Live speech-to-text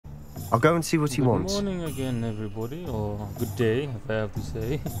I'll go and see what he wants. Good morning again, everybody, or good day, if I have to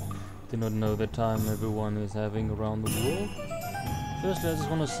say. Do not know the time everyone is having around the world. Firstly, I just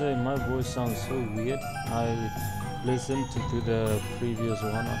want to say my voice sounds so weird. I listened to the previous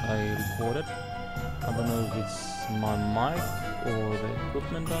one I recorded. I don't know if it's my mic or the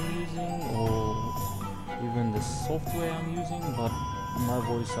equipment I'm using or even the software I'm using, but my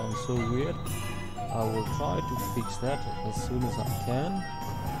voice sounds so weird. I will try to fix that as soon as I can.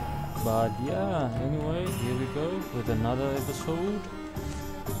 But yeah, anyway, here we go with another episode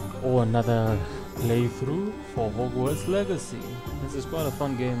or another playthrough for Hogwarts Legacy. This is quite a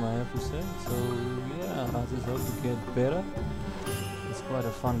fun game, I have to say. So yeah, I just hope to get better. It's quite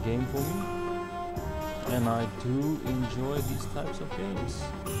a fun game for me, and I do enjoy these types of games.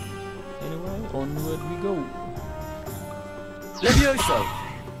 Anyway, onward we go. Levioso!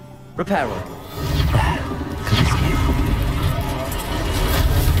 Reparo.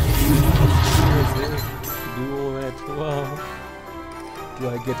 Do all that. Wow. Do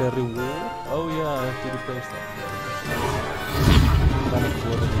I get a reward? Oh yeah, I have to replace that.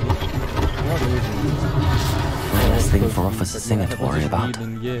 One less thing for Officer Singer to worry about.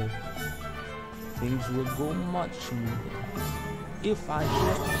 Yeah. Things will go much smoother if I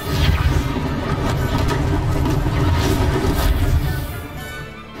just...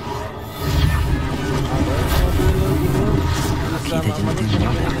 Lucky they didn't do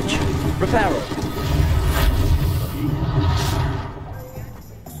more damage. Reparo.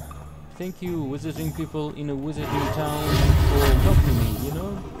 Thank you, wizarding people in a wizarding town, for helping me, you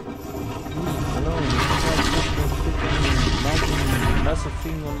know? Me alone, that's a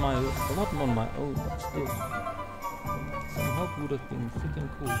thing on my... not on my own, but still. Some help would have been freaking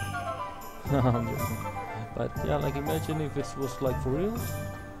cool. I'm joking. But yeah, like imagine if it was like for real.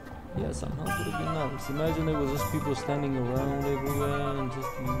 Yeah, some help would have been nice. Imagine there was just people standing around everywhere and just,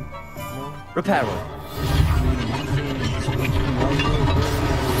 you know... Reparo.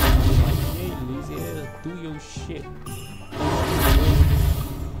 Do your shit.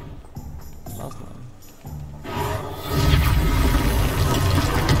 Last one. I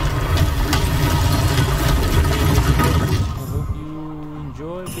hope you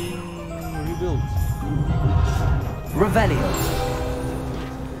enjoy being rebuilt. Revelio.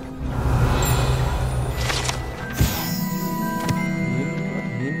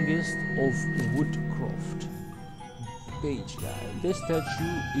 Hengist of Woodcroft. Page guy. This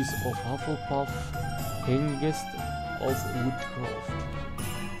statue is of Hufflepuff Hengist of Woodcroft,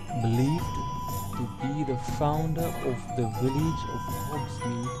 believed to be the founder of the village of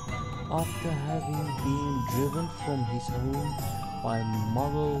Hogsmeade after having been driven from his home by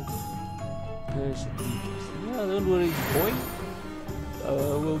Muggle persecutors. Yeah, don't worry, boy.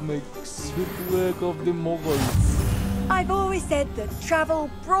 We'll make swift work of the Muggles. I've always said that travel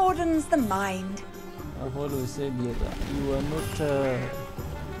broadens the mind. I've always said that you are not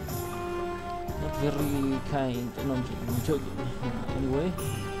very kind. No, I'm joking. Anyway,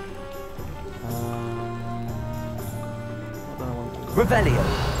 what do I want to do? Revelio.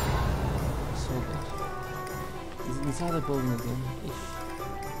 So good. He's inside the building again. Ish.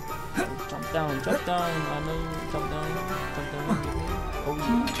 Jump down, jump down. I know, jump down, jump down. Oh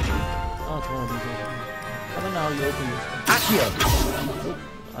yeah. Oh, it's one of these. I don't know how you open this. Accio.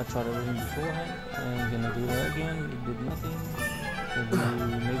 I tried everything beforehand. I'm gonna do that again. It did nothing. So we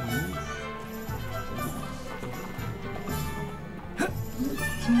make moves.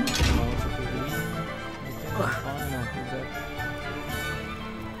 Fine, I'll do that.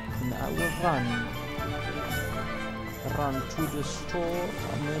 And I will run to the store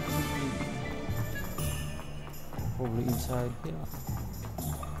I'm meant to be. Probably inside here.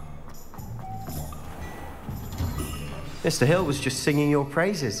 Mr. Hill was just singing your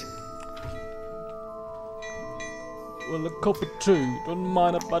praises. Well, a cup of tea. Don't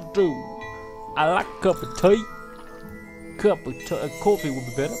mind if I do. I like a cup of tea. Coffee would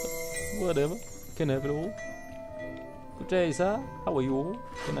be better, but whatever. Can have it all. Good day, sir. How are you all?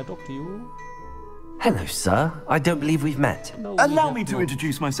 Can I talk to you all? Hello, sir. I don't believe we've met. No, Allow me to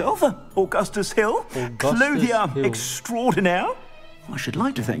introduce myself, Augustus Hill, Clothier Hill. Extraordinaire. I should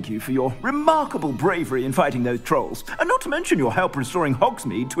like to thank you for your remarkable bravery in fighting those trolls, and not to mention your help restoring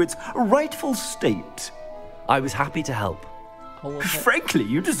Hogsmeade to its rightful state. I was happy to help. Frankly,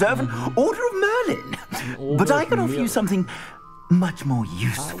 you deserve an Order of Merlin. But I can offer you something much more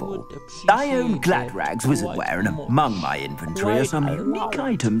useful. I own Gladrag's wizardware, and among my inventory are some unique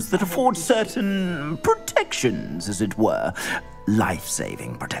items that afford certain protections, as it were.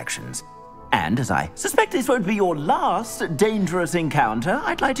 Life-saving protections. And as I suspect this won't be your last dangerous encounter,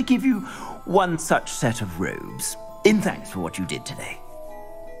 I'd like to give you one such set of robes, in thanks for what you did today.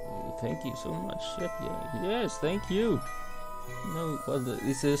 thank you so much. Shit, yeah. Yes, thank you. No,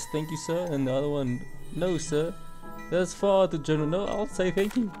 it says thank you, sir, and the other one, no, sir. That's far too general. No, I'll say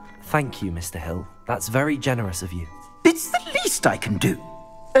thank you. Thank you, Mr. Hill. That's very generous of you. It's the least I can do.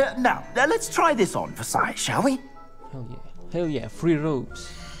 Now, let's try this on for size, shall we? Hell yeah. Hell yeah, free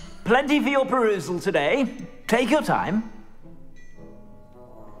robes. Plenty for your perusal today. Take your time.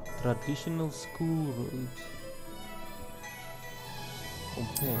 Traditional school robes.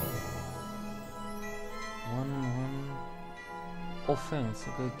 Okay. One. Offense.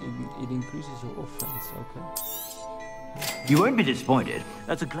 Okay, it increases your offense. Okay. You won't be disappointed.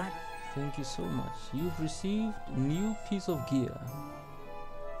 That's a glad... Thank you so much. You've received a new piece of gear.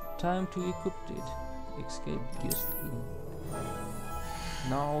 Time to equip it. Escape gear scheme.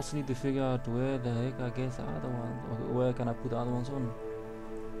 Now I also need to figure out where the heck I get the other one, or where can I put the other ones on.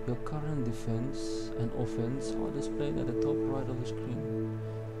 Your current defense and offense are displayed at the top right of the screen.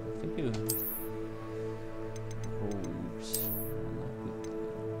 Thank you. Robes.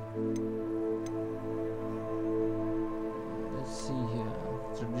 Let's see here.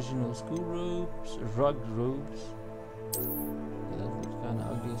 Traditional school robes, rugged robes. That looks kinda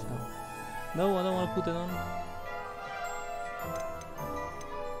ugly as hell. No, I don't want to put it on.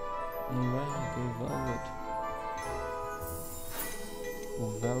 Anyway, okay, velvet.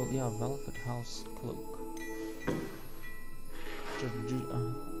 Oh, velvet house cloak. Yeah.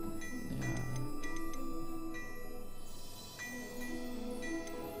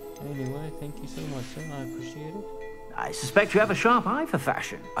 Anyway, thank you so much, sir. I appreciate it. I suspect you have a sharp eye for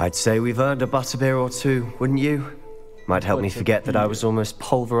fashion. I'd say we've earned a butterbeer or two, wouldn't you? Might help me forget that I was almost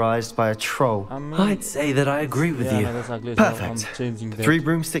pulverized by a troll. I'd say that I agree with you. No, Perfect. 3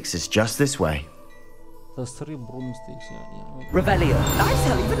 broomsticks is just this way. There's 3 broomsticks, yeah. Okay. Revelio. I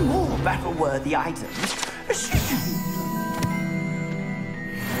sell even more battle-worthy items.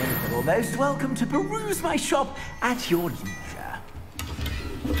 You're most welcome to peruse my shop at your leisure.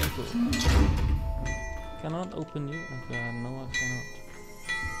 Cannot open you? Okay, no, I cannot.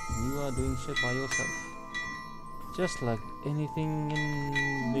 You are doing shit by yourself. Just like anything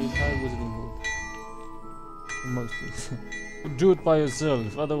in the entire wizarding world. Most things. Do it by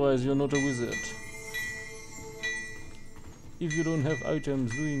yourself, otherwise you're not a wizard. If you don't have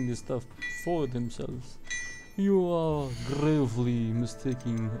items doing this stuff for themselves, you are gravely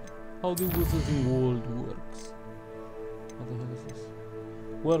mistaking how the wizarding world works. What the hell is this?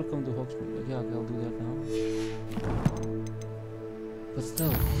 Welcome to Hogwarts. Yeah, I'll do that now. But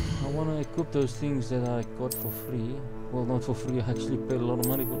still, I want to equip those things that I got for free. Well, not for free, I actually paid a lot of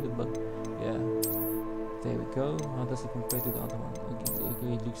money for it, but yeah. There we go. How does it compare to the other one?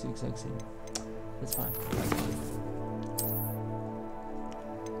 Okay, it looks the exact same. That's fine. That's fine.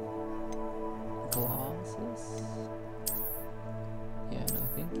 Glasses? Yeah, no,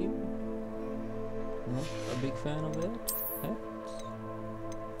 thank you. Not a big fan of that. Hats?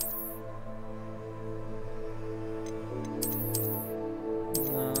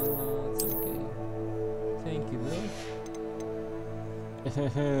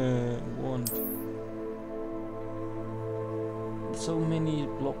 Wand. So many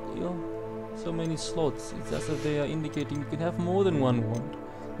so many slots. It's as if they are indicating you can have more than one wand.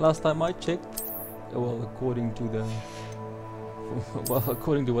 Last time I checked, well, according to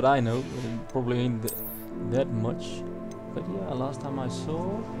what I know, it probably ain't that much. But yeah, last time I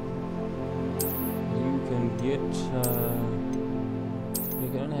saw, you can get you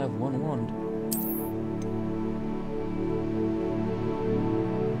can only have one wand.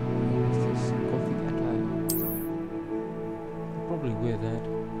 Wear that,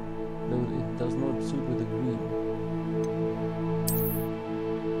 though it does not suit with the green.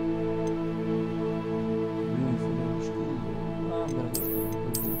 Green for the school. I'm gonna go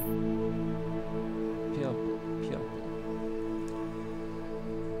purple.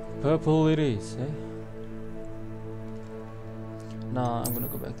 Purple it is, eh? Nah, I'm gonna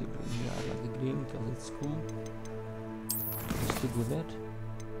go back to green. Yeah, I like the green because it's cool. I'll stick with that.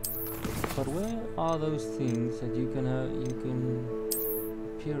 But where are those things that you can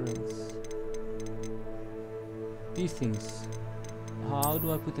appearance? These things. How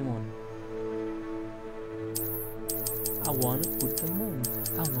do I put them on? I wanna put them on.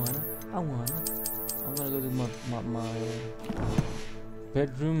 I wanna. I'm gonna go to my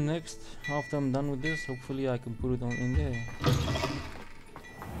bedroom next. After I'm done with this, hopefully I can put it on in there.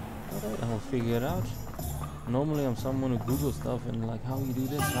 Alright, I'll figure it out. Normally I'm someone who Google stuff and like how you do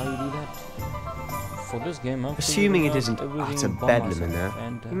this, how you do that. For this game, I'm assuming it isn't utter bedlam in there.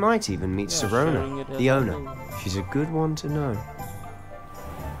 You might even meet Serona, the owner. She's a good one to know.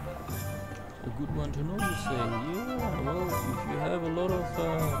 A good one to know, you say? Yeah, well, if you have a lot of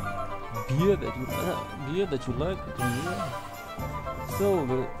beer that you like.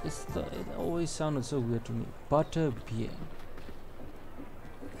 So it always sounded so weird to me. Butter beer.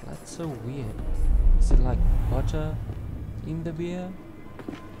 That's so weird. Is it like butter in the beer?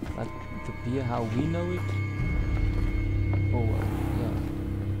 Like the beer how we know it? Oh well, yeah.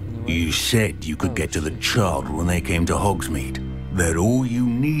 Anyway. You said you could get to the child when they came to Hogsmeade. That all you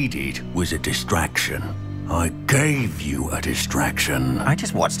needed was a distraction. I gave you a distraction. I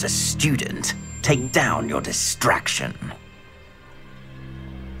just watched a student take down your distraction.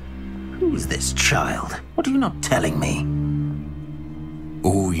 Who's this child? What are you not telling me?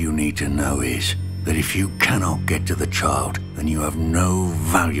 All you need to know is that if you cannot get to the child, then you have no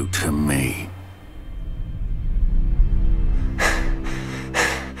value to me.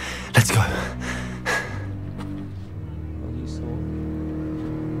 Let's go.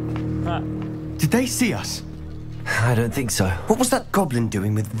 Did they see us? I don't think so. What was that goblin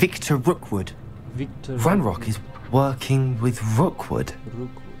doing with Victor Rookwood? Victor Ranrock is working with Rookwood.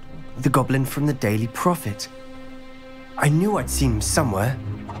 The goblin from the Daily Prophet. I knew I'd seen him somewhere.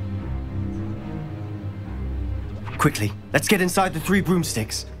 Quickly, let's get inside the 3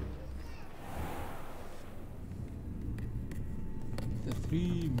 broomsticks. The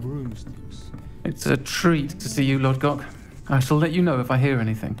 3 broomsticks. It's a treat to see you, Lodgok. I shall let you know if I hear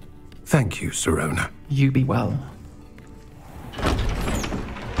anything. Thank you, Sirona. You be well.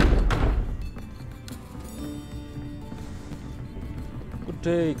 Good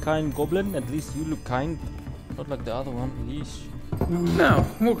day, kind goblin. At least you look kind. Not like the other one. Yeesh. Now,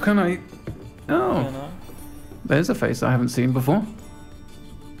 what can I... Oh, Can I? there's a face I haven't seen before.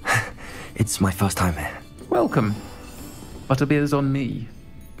 It's my first time here. Welcome. Butterbeer's on me.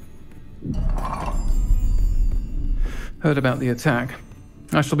 Heard about the attack.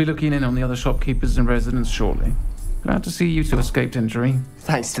 I shall be looking in on the other shopkeepers and residents shortly. Glad to see you two escaped injury.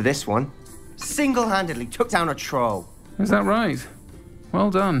 Thanks to this one. Single-handedly took down a troll. Is that right? Well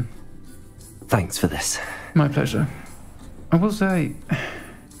done. Thanks for this. My pleasure. I will say,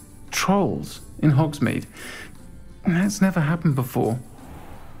 trolls in Hogsmeade. That's never happened before.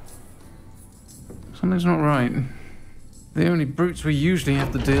 Something's not right. The only brutes we usually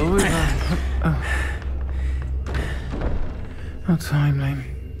have to deal with are... How timely.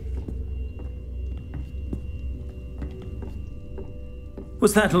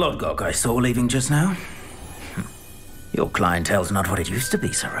 Was that Lodgok I saw leaving just now? Your clientele's not what it used to be,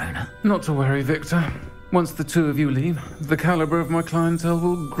 Sirona. Not to worry, Victor. Once the 2 of you leave, the caliber of my clientele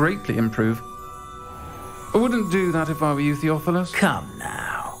will greatly improve. I wouldn't do that if I were you, Theophilus. Come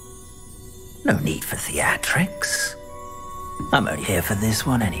now. No need for theatrics. I'm only here for this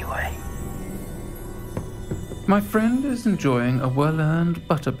one anyway. My friend is enjoying a well-earned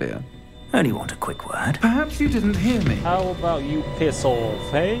butterbeer. Only want a quick word. Perhaps you didn't hear me. How about you piss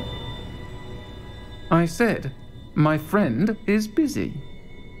off, hey? I said, my friend is busy.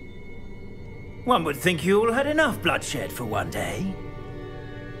 One would think you all had enough bloodshed for one day.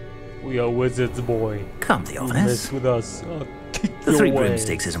 We are wizards, boy. Come, You Theophilus. mess with us. I'll kick The your 3 way.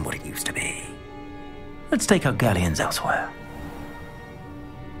 broomsticks isn't what it used to be. Let's take our galleons elsewhere.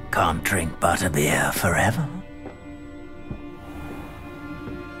 Can't drink butterbeer forever.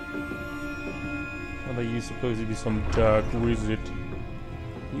 What are you supposed to be, some dark wizard?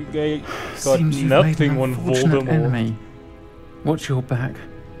 You guys got Seems you've made nothing an on unfortunate Voldemort. enemy. Watch your back.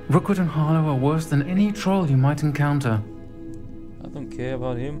 Rookwood and Harlow are worse than any troll you might encounter. I don't care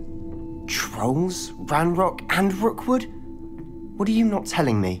about him. Trolls? Ranrock and Rookwood? What are you not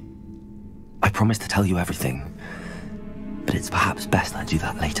telling me? I promise to tell you everything, but it's perhaps best I do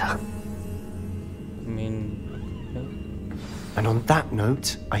that later. I mean, And on that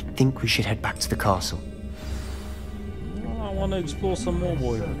note, I think we should head back to the castle. I want to explore some more,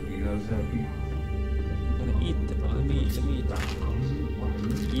 boy. I'm gonna eat. Let me eat.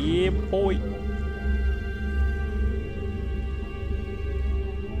 Yeah, boy.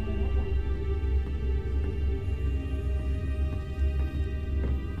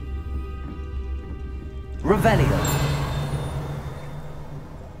 Revelio.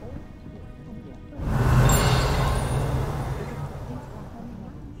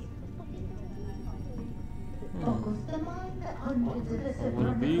 I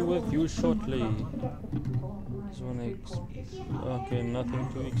will be with you shortly. Just wanna okay, nothing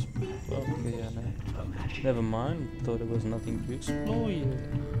to explore. Okay, yeah, no. Never mind. Thought there was nothing to explore here.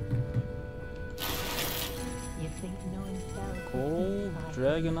 Gold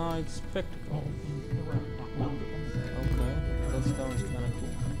Dragonite Spectacle. Okay, that sounds kind of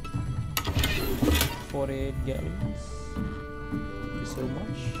cool. 48 galleons. Thank you so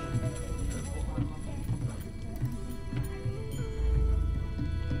much.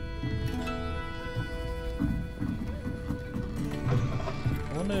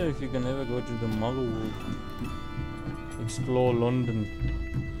 wonder if you can ever go to the Muggle world. Explore London.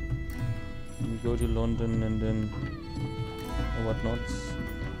 You go to London and then whatnot.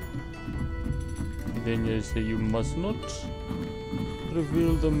 Then you say you must not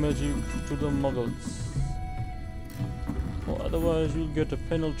reveal the magic to the Muggles. Or otherwise you'll get a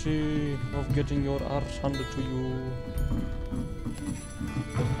penalty of getting your arse handed to you.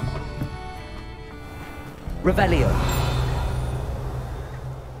 Revelio.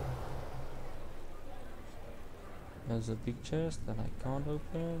 There's a big chest that I can't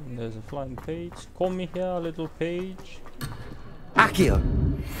open. There's a flying page. Come here, little page. Accio.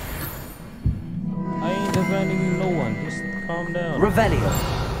 I ain't abandoning no one. Just calm down. Revelio.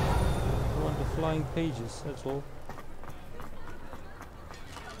 I want the flying pages, that's all.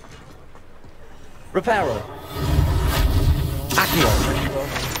 Reparo. Accio.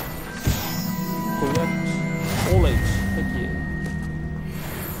 Collect all age. Heck yeah.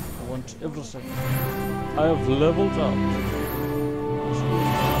 I want everything. I have leveled up.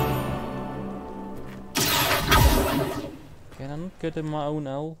 Can I not get in my own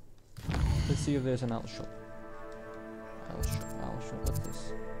L? Let's see if there's an L shop. L shop, what's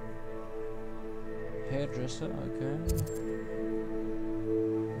this? Hairdresser, okay.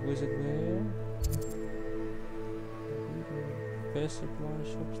 Wizard wear. Best supply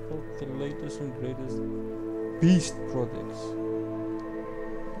shop stock, the latest and greatest beast products.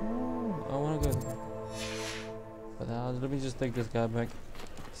 Oh, I wanna go there. But let me just take this guy back.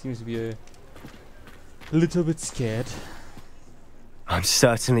 Seems to be a little bit scared. I'm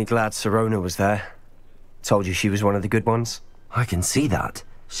certainly glad Sirona was there. Told you she was one of the good ones. I can see that.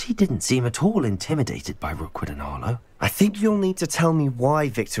 She didn't seem at all intimidated by Rookwood and Harlow. I think you'll need to tell me why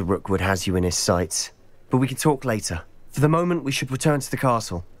Victor Rookwood has you in his sights. But we can talk later. For the moment, we should return to the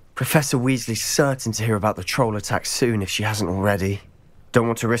castle. Professor Weasley's certain to hear about the troll attack soon if she hasn't already. Don't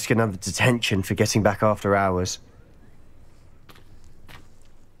want to risk another detention for getting back after hours.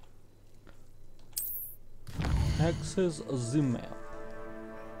 Access the map.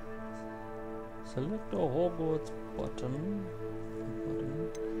 Select the Hogwarts button.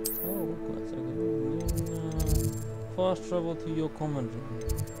 Oh, Hogwarts. Okay. Fast travel to your command room.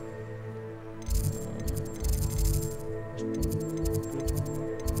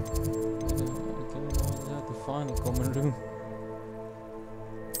 Find a common room.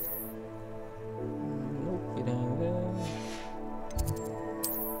 Nope, it ain't there.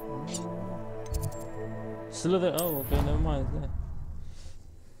 Still there. Oh, okay, never mind. It's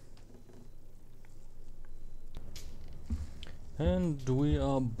there. And we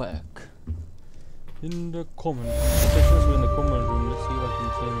are back in the common room. Since we're in the common room, let's see if I can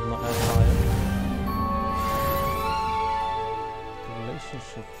change my attire.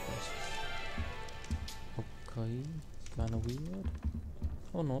 Relationship quests. Okay, it's kinda weird.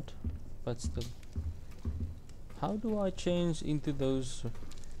 Or not, but still. How do I change into those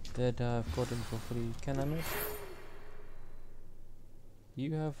that I've gotten for free? Can I not?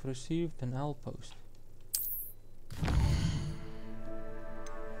 You have received an outpost.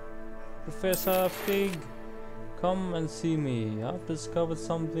 Professor Fig, come and see me. I've discovered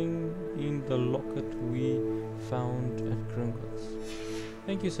something in the locket we found at Gringotts.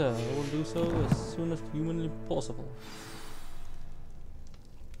 Thank you, sir. I will do so as soon as humanly possible.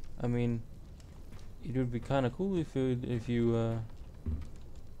 I mean, it would be kind of cool if you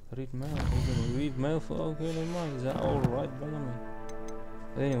read mail. You're gonna read mail for okay, never mind. Is that all right by me?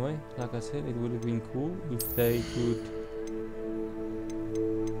 But anyway, like I said, it would have been cool if they could.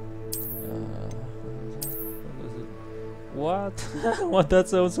 What? What? That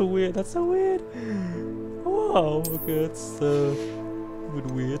sounds so weird. That's so weird. Wow. Okay, that's a bit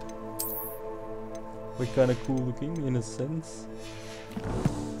weird, but kind of cool looking in a sense.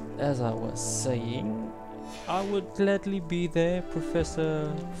 As I was saying, I would gladly be there, Professor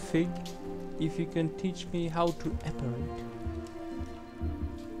Fig, if you can teach me how to apparate.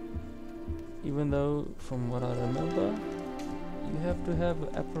 Even though, from what I remember, you have to have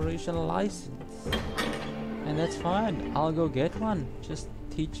an apparition license. And that's fine, I'll go get one. Just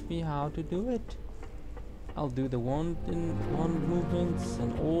teach me how to do it. I'll do the wand movements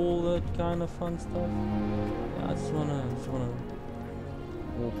and all that kind of fun stuff. Yeah, I just wanna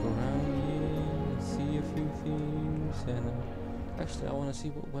walk around here and see a few things. And actually, I wanna see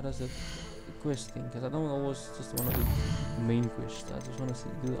what does the quest thing, because I don't always just wanna do the main quest. I just wanna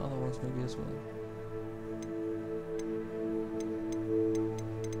do the other ones maybe as well.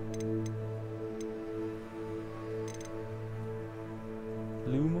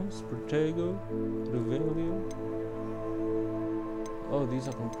 Lumos, Protego, Revelio. Oh, these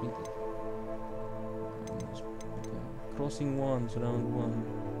are completed. Okay. Crossing once, round 1.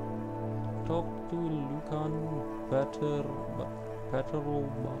 Talk to Lucan Battleby. Brattleby.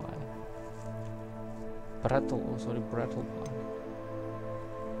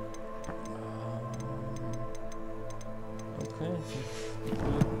 Okay.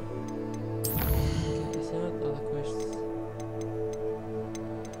 Is there other quests?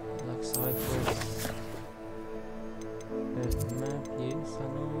 Like side quests. There's the map, yes, I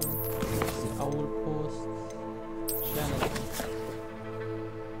know. There's the owl post. Channel.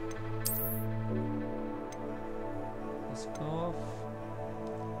 The scarf.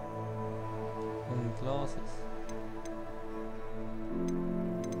 And glasses.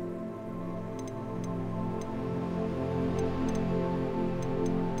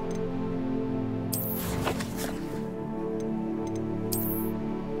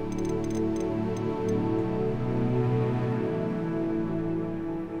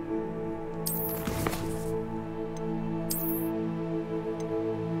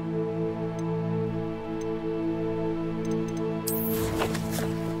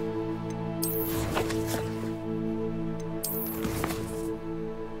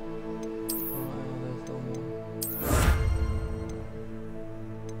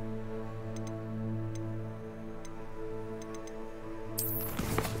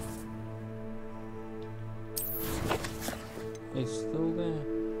 It's still there.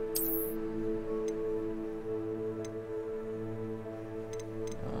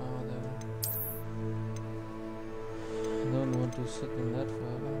 There. I don't want to sit in that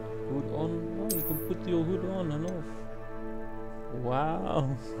forever. Hood on? Oh, you can put your hood on and off.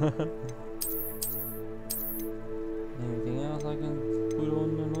 Wow. Anything else I can put on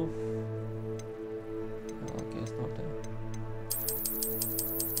and off? Okay, it's not there.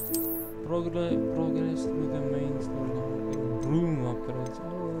 Progress through the main storyline. Room upgrades.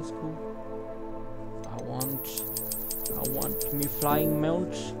 Oh, that's cool. I want me flying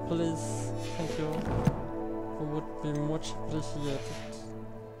mount, please. Thank you. It would be much appreciated.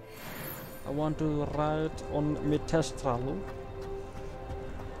 I want to ride on my Testralo.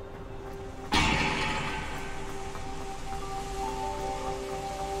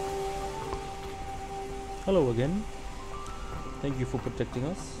 Hello again. Thank you for protecting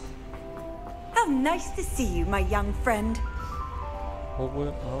us. How nice to see you, my young friend.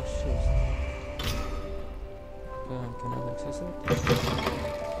 Oh shit. Can I access it?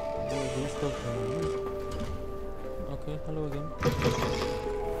 Okay, hello again.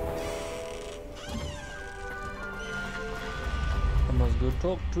 I must go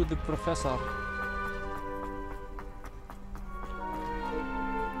talk to the professor.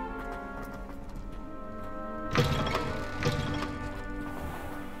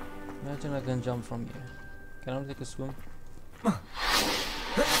 Imagine I can jump from here. Can I take a swim?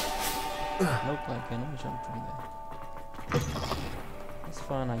 Nope, I cannot jump from there. That's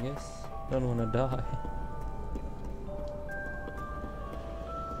fine, I guess. Don't wanna die.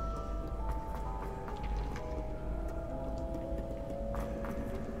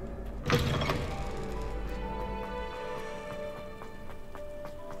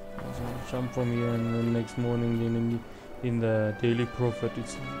 Jump from here, and the next morning then in the Daily Prophet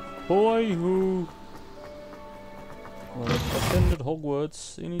it's boy who attended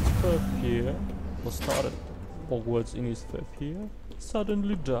Hogwarts in his first year, or started Hogwarts in his fifth year,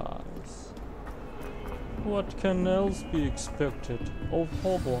 suddenly dies. What can else be expected of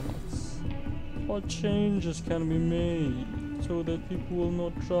Hogwarts? What changes can be made so that people will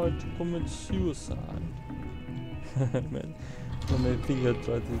not try to commit suicide? Man, when I think I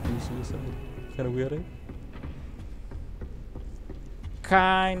tried to do suicide. Kinda weird, eh?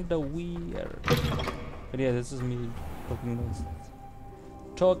 Kinda weird. But yeah, this is me talking nonsense.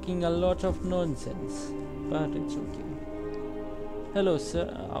 Talking a lot of nonsense. But it's okay. Hello, sir.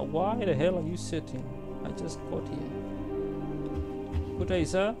 Why the hell are you sitting? I just got here. Good day,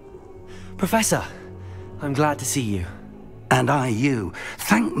 sir. Professor, I'm glad to see you. And I you.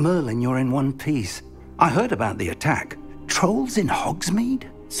 Thank Merlin you're in one piece. I heard about the attack. Trolls in Hogsmeade?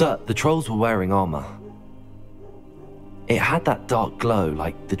 Sir, the trolls were wearing armor. It had that dark glow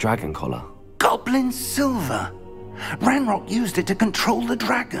like the dragon collar. Goblin silver! Ranrock used it to control the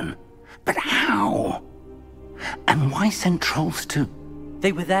dragon. But how? And why send trolls to...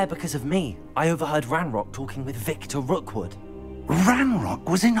 They were there because of me. I overheard Ranrock talking with Victor Rookwood. Ranrock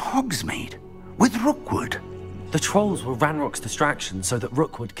was in Hogsmeade? With Rookwood? The trolls were Ranrock's distraction so that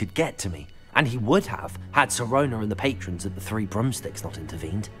Rookwood could get to me. And he would have, had Sirona and the patrons at the Three Broomsticks not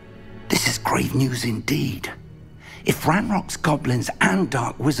intervened. This is grave news indeed. If Ranrock's goblins and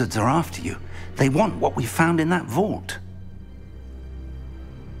dark wizards are after you, they want what we found in that vault.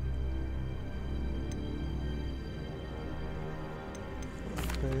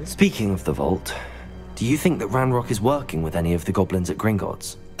 Speaking of the vault, do you think that Ranrock is working with any of the goblins at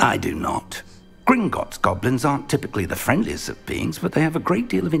Gringotts? I do not. Gringotts goblins aren't typically the friendliest of beings, but they have a great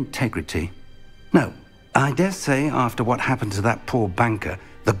deal of integrity. No, I dare say after what happened to that poor banker,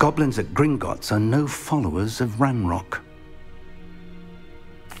 the goblins at Gringotts are no followers of Ranrock.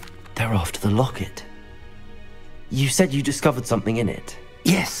 They're after the locket. You said you discovered something in it.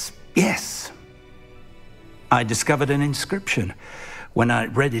 Yes, yes. I discovered an inscription. When I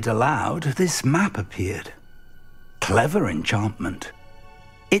read it aloud, this map appeared. Clever enchantment.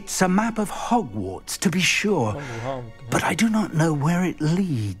 It's a map of Hogwarts, to be sure, but I do not know where it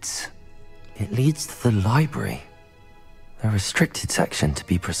leads. It leads to the library. A restricted section, to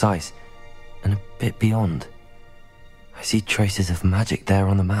be precise, and a bit beyond. I see traces of magic there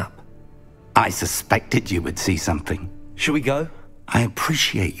on the map. I suspected you would see something. Shall we go? I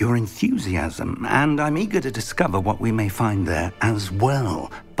appreciate your enthusiasm, and I'm eager to discover what we may find there as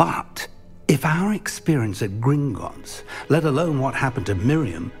well. But if our experience at Gringotts, let alone what happened to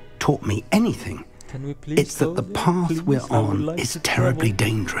Miriam, taught me anything, it's that the path we're on is terribly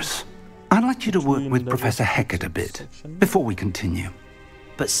dangerous. I'd like you to work with Professor Hecat a bit, before we continue.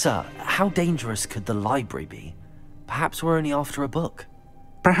 But sir, how dangerous could the library be? Perhaps we're only after a book.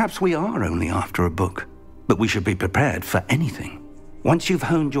 Perhaps we are only after a book, but we should be prepared for anything. Once you've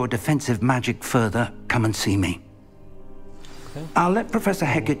honed your defensive magic further, come and see me. Okay. I'll let Professor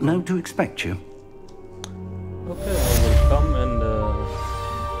Hecat know to expect you. Okay, I will come and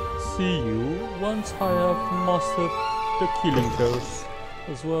see you once I have mastered the killing curse,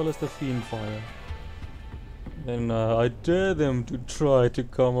 as well as the fiend fire. Then I dare them to try to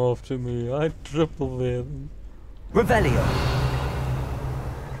come after me. I triple them. Revelio!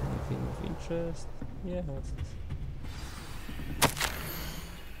 Anything of interest? Yeah, what's this?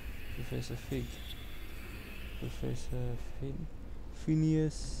 Professor Fig. Professor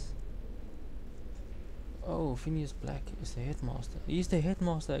Phineas. Oh, Phineas Black is the headmaster. He's the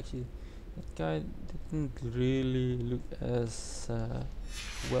headmaster actually. That guy didn't really look as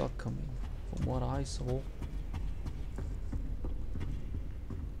welcoming from what I saw.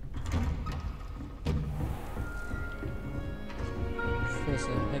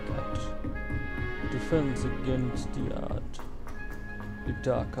 Professor Hecat. Defense against the art. The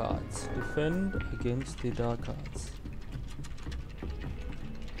dark arts. Defend against the dark arts.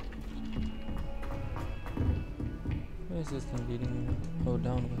 Where is this thing leading? Oh,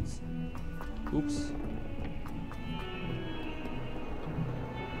 downwards. Oops.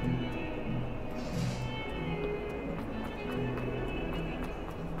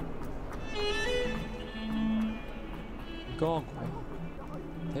 Gargoyle.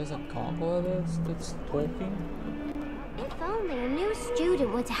 There's a gargoyle that's talking. If only a new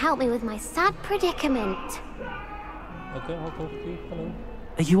student were to help me with my sad predicament. Okay, I'll talk to you. Hello.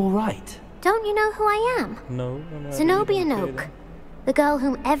 Are you alright? Don't you know who I am? No. Zenobia Noak, the girl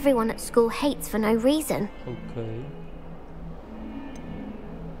whom everyone at school hates for no reason. Okay.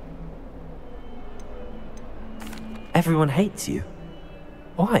 Everyone hates you.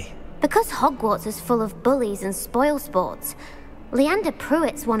 Why? Because Hogwarts is full of bullies and spoilsports. Leander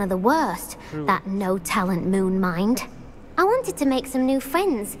Pruitt's one of the worst, that no-talent moon mind. I wanted to make some new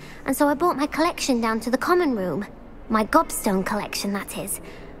friends, and so I brought my collection down to the common room. My gobstone collection, that is.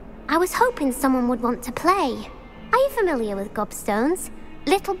 I was hoping someone would want to play. Are you familiar with gobstones?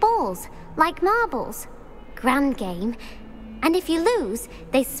 Little balls, like marbles. Grand game. And if you lose,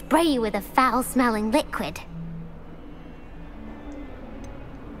 they spray you with a foul-smelling liquid.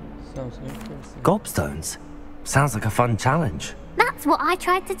 Sounds interesting. Gobstones? Sounds like a fun challenge. That's what I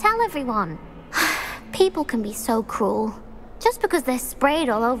tried to tell everyone. People can be so cruel. Just because they're sprayed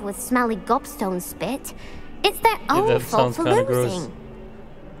all over with smelly gobstone spit, it's their own fault for losing. Gross.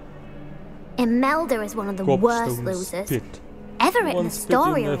 Imelda is one of the worst losers. Spit. Everett and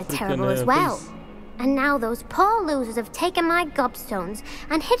Astoria are terrible as well. And now those poor losers have taken my gobstones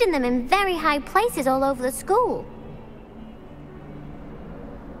and hidden them in very high places all over the school.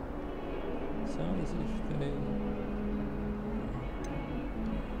 Sounds as if they...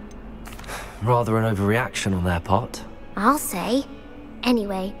 Rather an overreaction on their part. I'll say.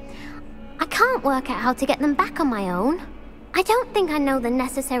 Anyway, I can't work out how to get them back on my own. I don't think I know the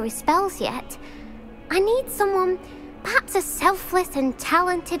necessary spells yet. I need someone, perhaps a selfless and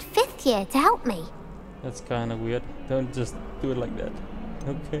talented 5th year to help me. That's kind of weird. Don't just do it like that.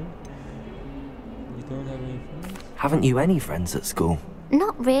 Okay. You don't have any friends? Haven't you any friends at school?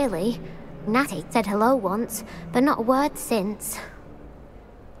 Not really. Natty said hello once, but not a word since.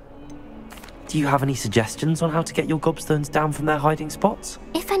 Do you have any suggestions on how to get your gobstones down from their hiding spots?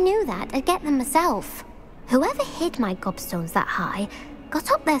 If I knew that, I'd get them myself. Whoever hid my gobstones that high got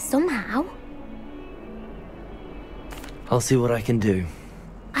up there somehow. I'll see what I can do.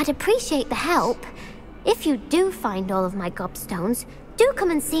 I'd appreciate the help. If you do find all of my gobstones, do come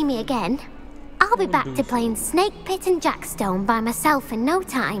and see me again. I'll be back to playing Snake Pit and Jackstone by myself in no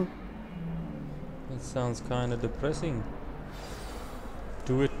time. That sounds kind of depressing.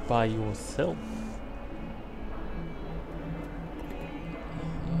 Do it by yourself.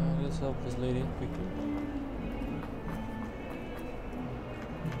 Let's help this lady quickly.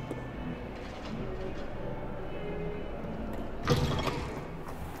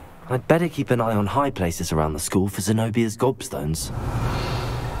 I'd better keep an eye on high places around the school for Zenobia's gobstones.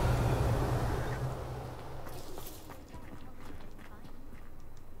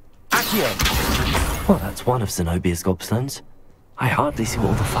 Accio! Well, that's one of Zenobia's gobstones. I hardly see what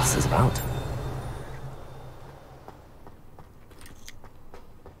all the fuss is about.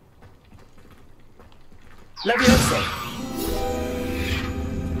 Leviosa!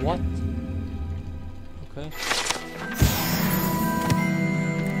 What? Okay.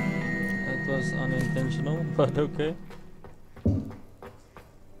 That was unintentional, but okay.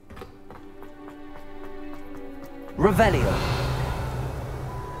 Revelio!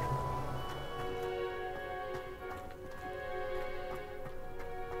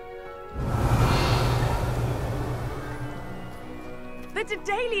 The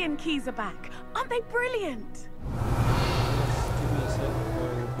Daedalian keys are back. Aren't they brilliant? Just give me a sec. I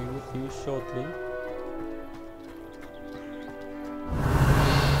will be with you shortly.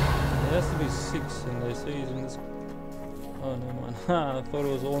 There has to be 6, and they say he's in this. Oh, never mind. I thought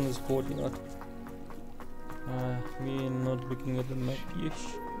it was all in this courtyard. Me not looking at the map.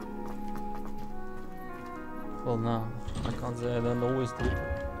 Yeesh. Well, now I can't say I don't always do it.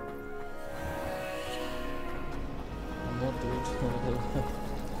 I'm not doing it.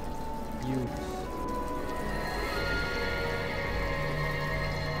 You.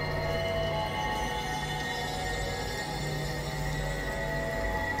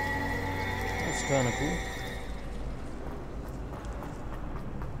 That's kind of cool.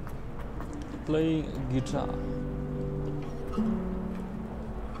 Playing guitar.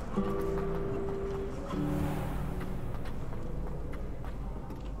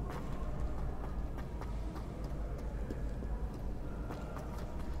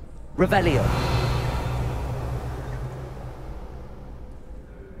 Revelio!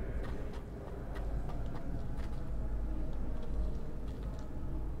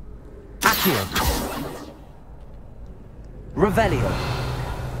 Accio! Revelio!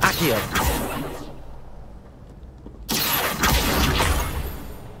 Accio!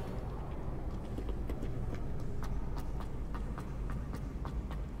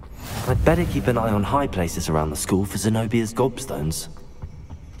 I'd better keep an eye on high places around the school for Zenobia's gobstones.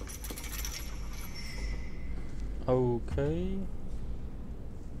 Okay.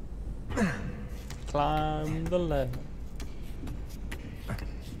 Climb the ladder.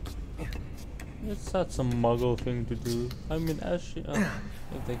 It's such a muggle thing to do. I mean, actually,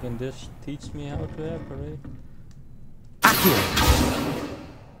 if they can just teach me how to apparate. Accio!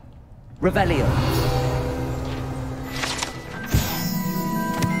 Revelio!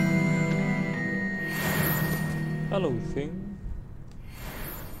 Hello, thing.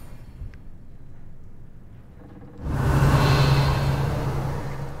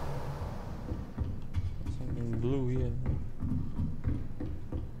 Something blue here.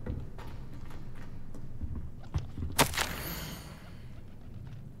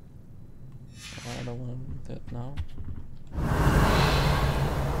 I don't want to do that now.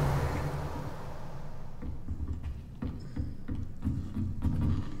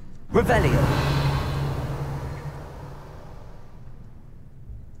 Revelio!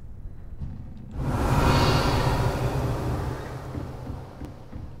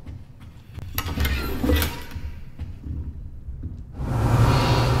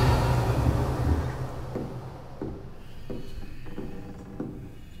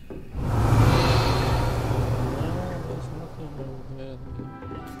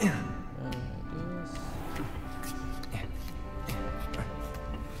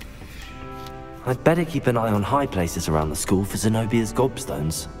 I'd better keep an eye on high places around the school for Zenobia's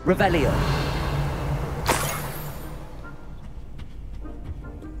gobstones. Revelio!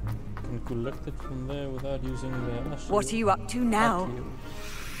 Can collect it from there without using the ash. What are you up to now?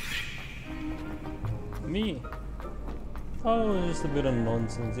 Me? Oh, just a bit of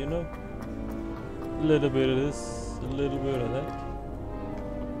nonsense, you know? A little bit of this, a little bit of that.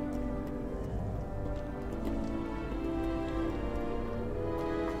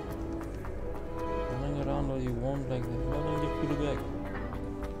 Running around all you want like that. Why don't you put it back?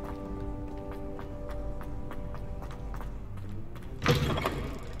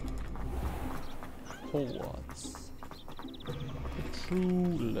 Hogwarts. A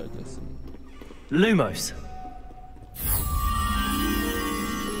true legacy. Lumos.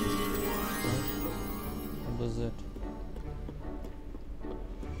 What is it?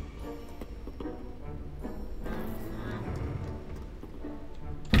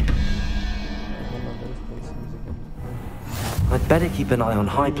 I'd better keep an eye on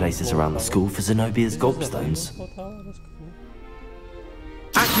high places around the school for Zenobia's gobstones.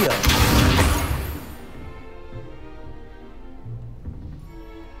 Accio!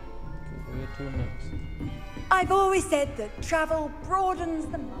 Where to next? I've always said that travel broadens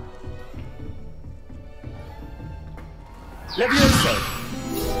the mind. Levioso!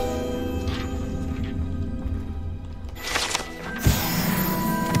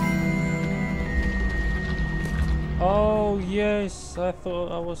 Oh yes, I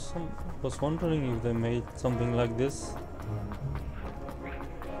thought I was wondering if they made something like this.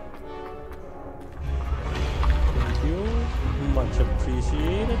 Thank you, much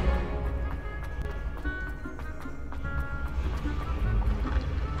appreciated.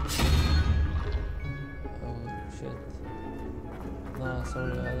 Oh shit! Nah,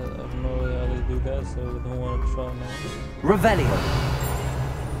 sorry, I have no idea how to do that, so I don't want to try now. Revelio!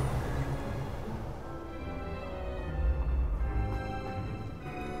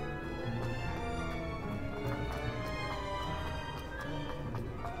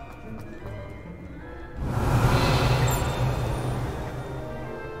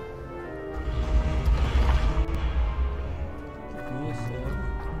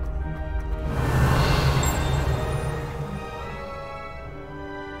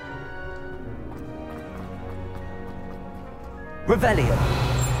 Revelio!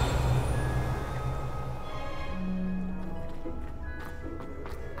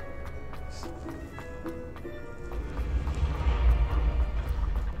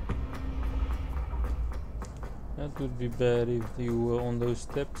 That would be bad if you were on those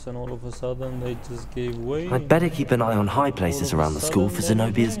steps and all of a sudden they just gave way. I'd better keep an eye on high places around the school for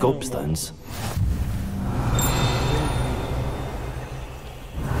Zenobia's gobstones.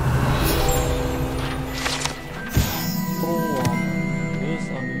 This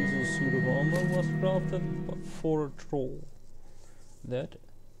unusual suit of armor was crafted for a troll. That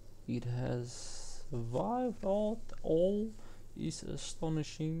it has survived all is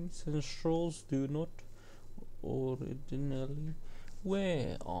astonishing, since trolls do not originally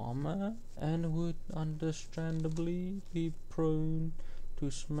wear armor and would understandably be prone to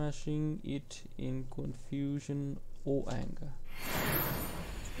smashing it in confusion or anger.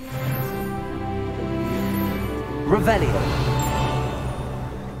 Revelio!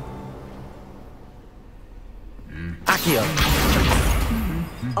 Accio!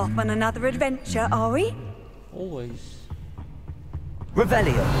 Off on another adventure, are we? Always.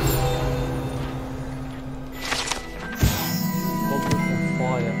 Revelio! Goblet of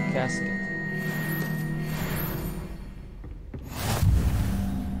Fire casket.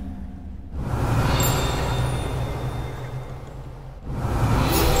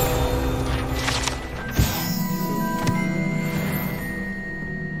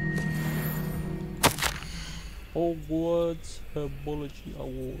 Hogwarts Herbology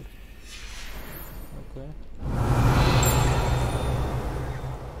Award. Okay.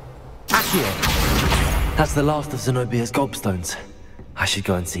 Accio! That's the last of Zenobia's gobstones. I should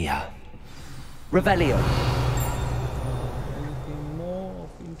go and see her. Revelio! Anything more of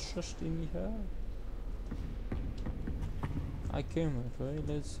interest in here? I came that way.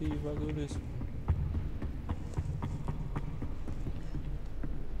 Let's see if I go this way.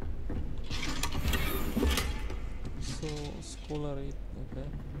 So, scholarate, okay.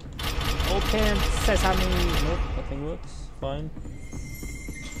 Open sesame! Nope, nothing works. Fine.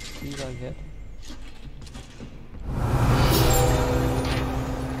 See what I get.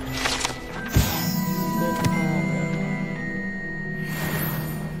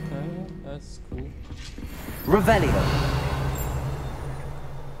 Okay, that's cool. Revelio!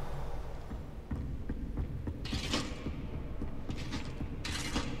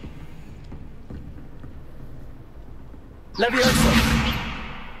 Levioso!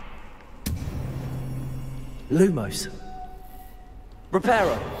 Lumos!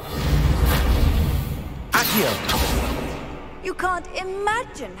 Reparo! Accio! You can't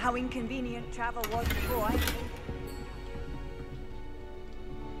imagine how inconvenient travel was before I came.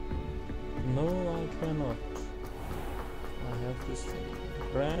 No, I cannot. I have this thing.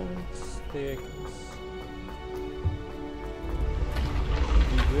 Grand staircase.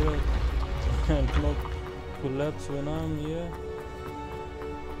 Beware and not collapse when I'm here.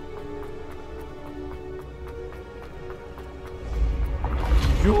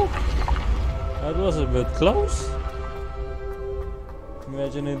 You? I That was a bit close.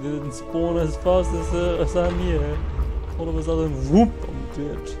 Imagine it didn't spawn as fast as I'm here. All of a sudden, whoop, I'm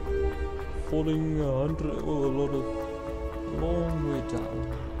dead. Falling a long way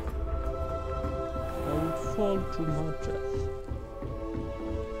down. I would fall to my death.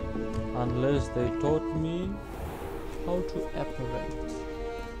 Unless they taught me how to apparate.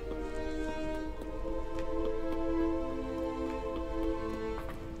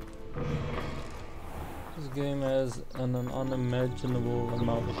 This game has an unimaginable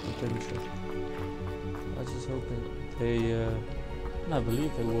amount of potential. I just hope they and I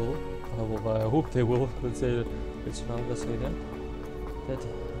believe they will. I hope they will. Let's rather say that.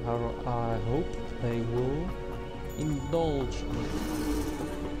 I hope they will indulge me.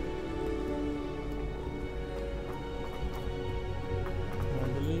 I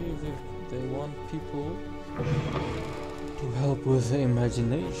believe if they want people to help with the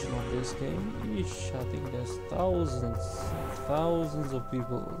imagination of this game, I think there's thousands of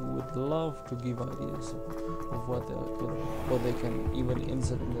people who would love to give ideas of what they can even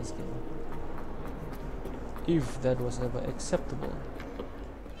insert in this game. If that was ever acceptable.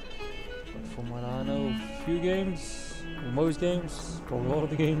 But from what I know, few games, most games, probably all of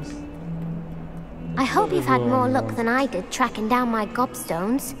the games. I hope you've had more luck than I did tracking down my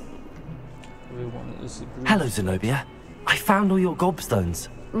gobstones. Hello, Zenobia. I found all your gobstones.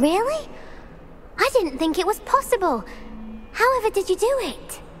 Really? I didn't think it was possible. However did you do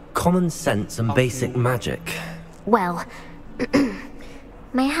it? Common sense and basic magic. Well,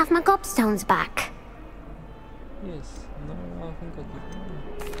 may I have my gobstones back? Yes. No, I think I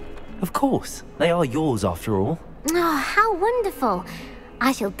did. Of course. They are yours after all. Oh, how wonderful.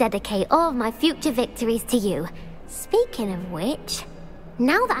 I shall dedicate all of my future victories to you. Speaking of which,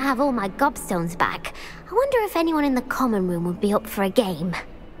 now that I have all my gobstones back, I wonder if anyone in the common room would be up for a game.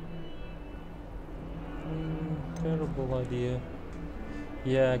 Terrible idea.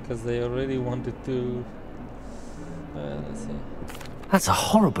 Yeah, because they already wanted to... let's see. That's a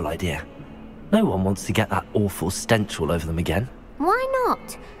horrible idea. No one wants to get that awful stench all over them again. Why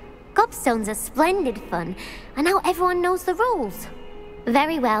not? Gobstones are splendid fun, and now everyone knows the rules.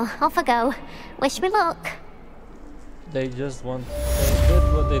 Very well, off I go. Wish me luck. They just want... They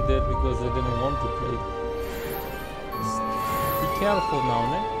did what they did because they didn't want to play. Just be careful now,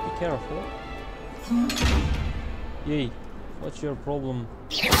 ne? Be careful. Yay. What's your problem?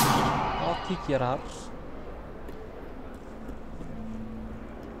 I'll kick your ass.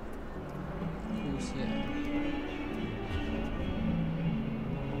 Who's here?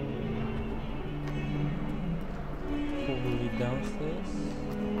 Probably downstairs.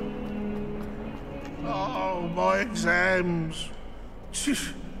 Oh, my exams.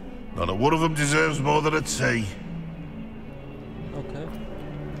 Not a one of them deserves more than a tea. Okay.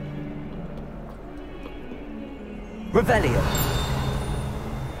 Revelio.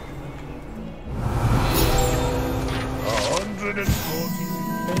 140.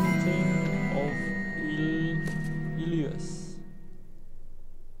 Painting of Ilias.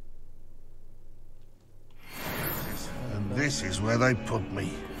 And this is where they put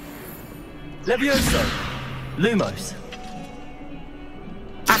me. Levioso. Lumos.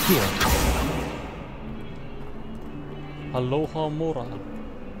 Accio. Aloha Mora.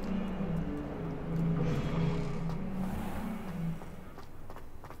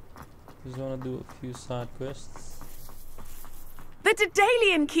 Just wanna do a few side quests. The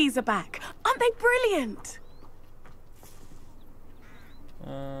Daedalian keys are back. Aren't they brilliant?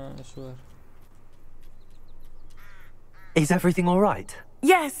 Sure. Is everything all right?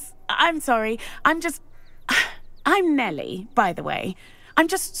 Yes, I'm sorry. I'm Nellie, by the way. I'm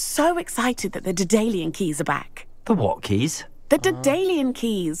just so excited that the Daedalian keys are back. The what keys? The Daedalian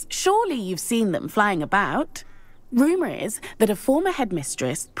keys. Surely you've seen them flying about. Rumour is that a former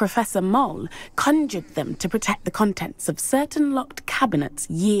headmistress, Professor Moll, conjured them to protect the contents of certain locked cabinets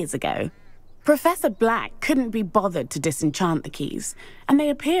years ago. Professor Black couldn't be bothered to disenchant the keys, and they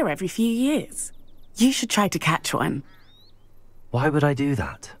appear every few years. You should try to catch one. Why would I do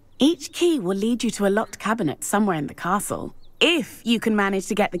that? Each key will lead you to a locked cabinet somewhere in the castle. If you can manage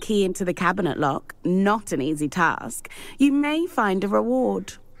to get the key into the cabinet lock, not an easy task, you may find a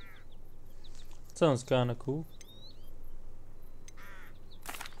reward. Sounds kinda cool.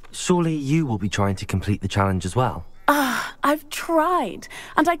 Surely you will be trying to complete the challenge as well. I've tried,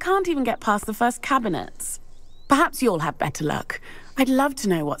 and I can't even get past the first cabinets. Perhaps you'll have better luck. I'd love to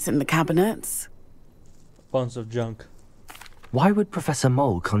know what's in the cabinets. Bunch of junk. Why would Professor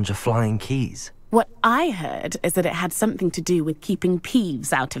Mole conjure flying keys? What I heard is that it had something to do with keeping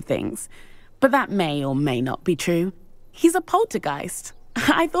Peeves out of things. But that may or may not be true. He's a poltergeist.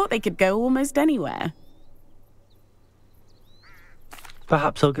 I thought they could go almost anywhere.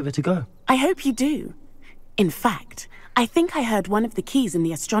 Perhaps I'll give it a go. I hope you do. In fact, I think I heard one of the keys in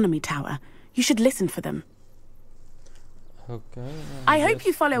the astronomy tower. You should listen for them. Okay. I hope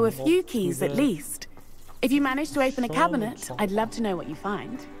you follow a few keys at least. If you manage to open a cabinet, I'd love to know what you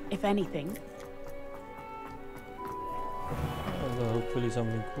find, if anything. Hopefully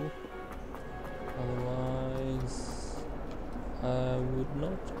something cool. Otherwise, I would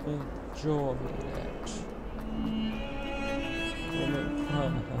not enjoy that.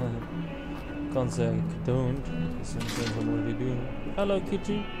 Can't say I don't, because sometimes I'm already doing. Hello,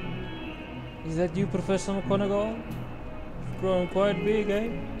 Kitty. Is that you, Professor McGonagall? You've grown quite big, eh?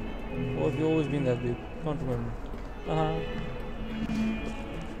 Or have you always been that big? Can't remember.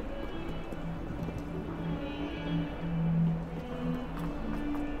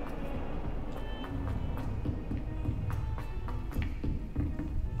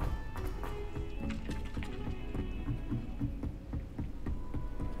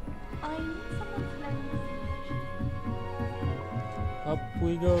 Up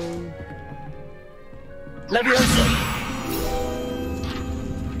we go. Leviosa!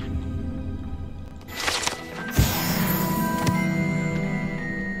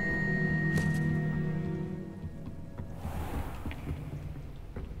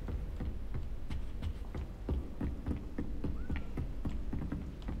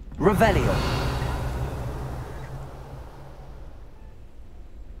 Revelio.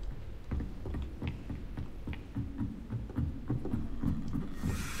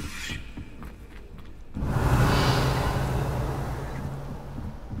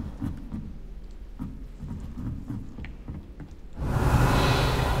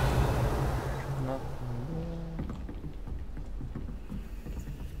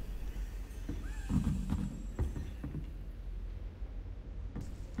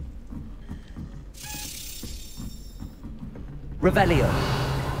 Revelio.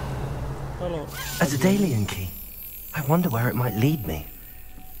 Hello. A Daedalian key. I wonder where it might lead me.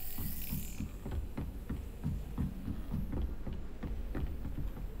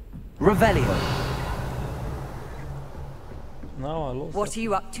 Revelio. Now I lost. What are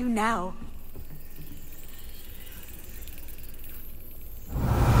you up to now?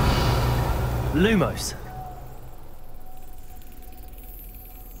 Lumos.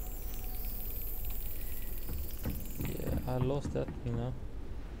 I lost that, you know.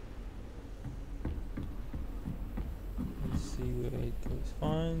 Let's see where it goes.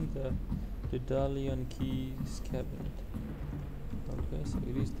 Find the Daedalian keys cabinet. Okay, so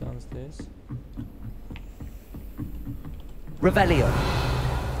it is downstairs. Revelio.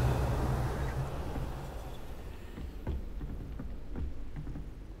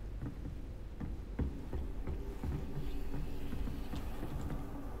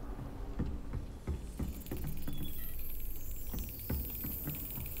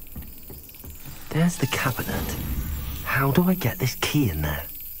 There's the cabinet. How do I get this key in there?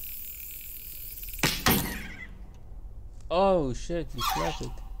 Oh shit, you slapped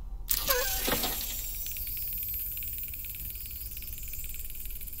it.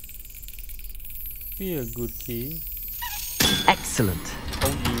 Be a good key. Excellent.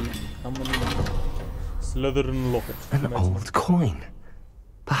 How many? Slytherin locket. An old coin.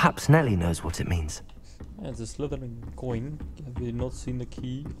 Perhaps Nellie knows what it means. Yeah, it's a Slytherin coin. Have you not seen the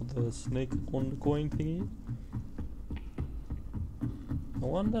key or the snake on the coin thingy? I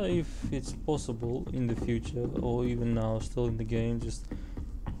wonder if it's possible in the future, or even now, still in the game, just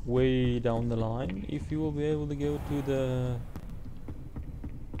way down the line, if you will be able to go to the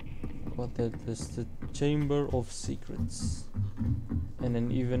the Chamber of Secrets, and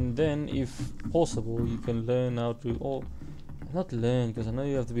then even then, if possible, you can learn how to, or not learn, because I know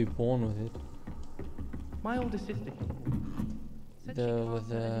you have to be born with it. My older sister.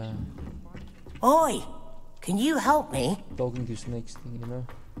 Oi! Can you help me? Talking to snakes thing, you know.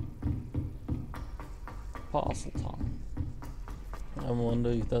 Parcel time. I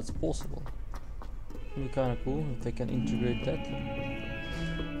wonder if that's possible. It'd be kind of cool if they can integrate that,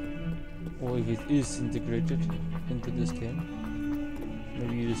 or if it is integrated into this game.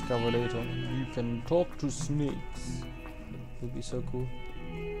 Maybe you discover later on you can talk to snakes. It would be so cool.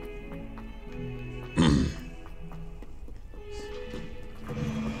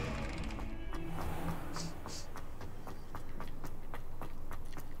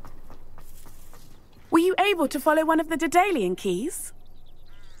 Were you able to follow one of the Daedalian keys?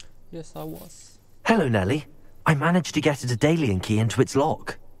 Yes, I was. Hello, Nellie. I managed to get a Daedalian key into its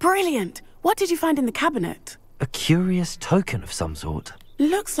lock. Brilliant! What did you find in the cabinet? A curious token of some sort.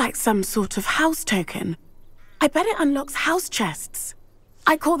 Looks like some sort of house token. I bet it unlocks house chests.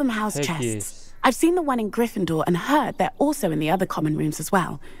 I call them house Heck chests. yes. I've seen the one in Gryffindor and heard they're also in the other common rooms as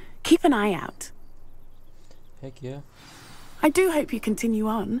well. Keep an eye out. Heck yeah. I do hope you continue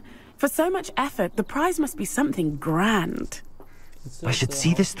on. For so much effort, the prize must be something grand. I should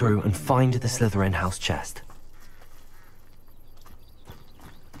see this through and find the Slytherin house chest.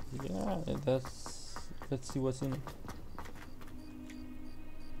 Yeah, let's see what's in it.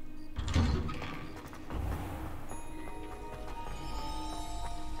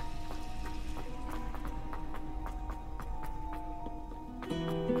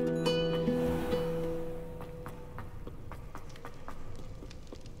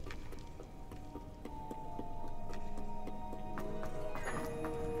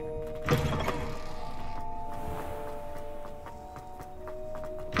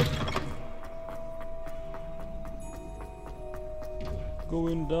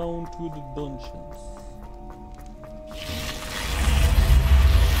 Going down to the dungeons.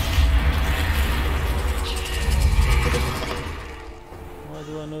 Why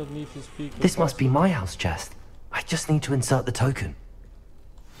do I not need to speak? This must be my house chest. I just need to insert the token.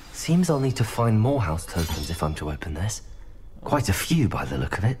 Seems I'll need to find more house tokens if I'm to open this. Quite a few by the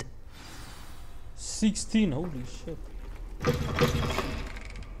look of it. 16, holy shit.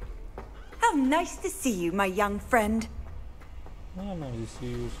 How nice to see you, my young friend. Ah, nice to see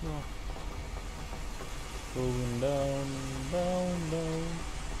you as well. Going down, down, down,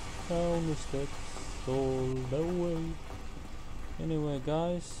 down the steps all the way. Anyway,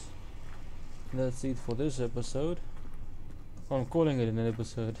 guys, that's it for this episode. I'm calling it an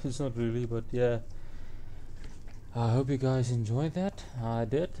episode. It's not really, but yeah. I hope you guys enjoyed that. I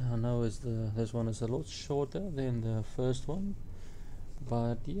did. I know this one is a lot shorter than the first one.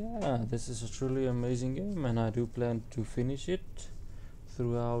 But yeah, this is a truly amazing game, and I do plan to finish it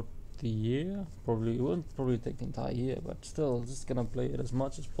throughout the year. It won't probably take the entire year, but still, just gonna play it as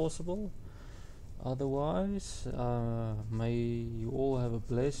much as possible. Otherwise, may you all have a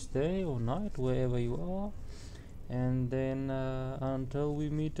blessed day or night wherever you are, and then until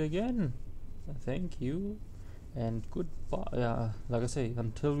we meet again, thank you and goodbye. Like I say,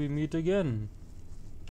 until we meet again.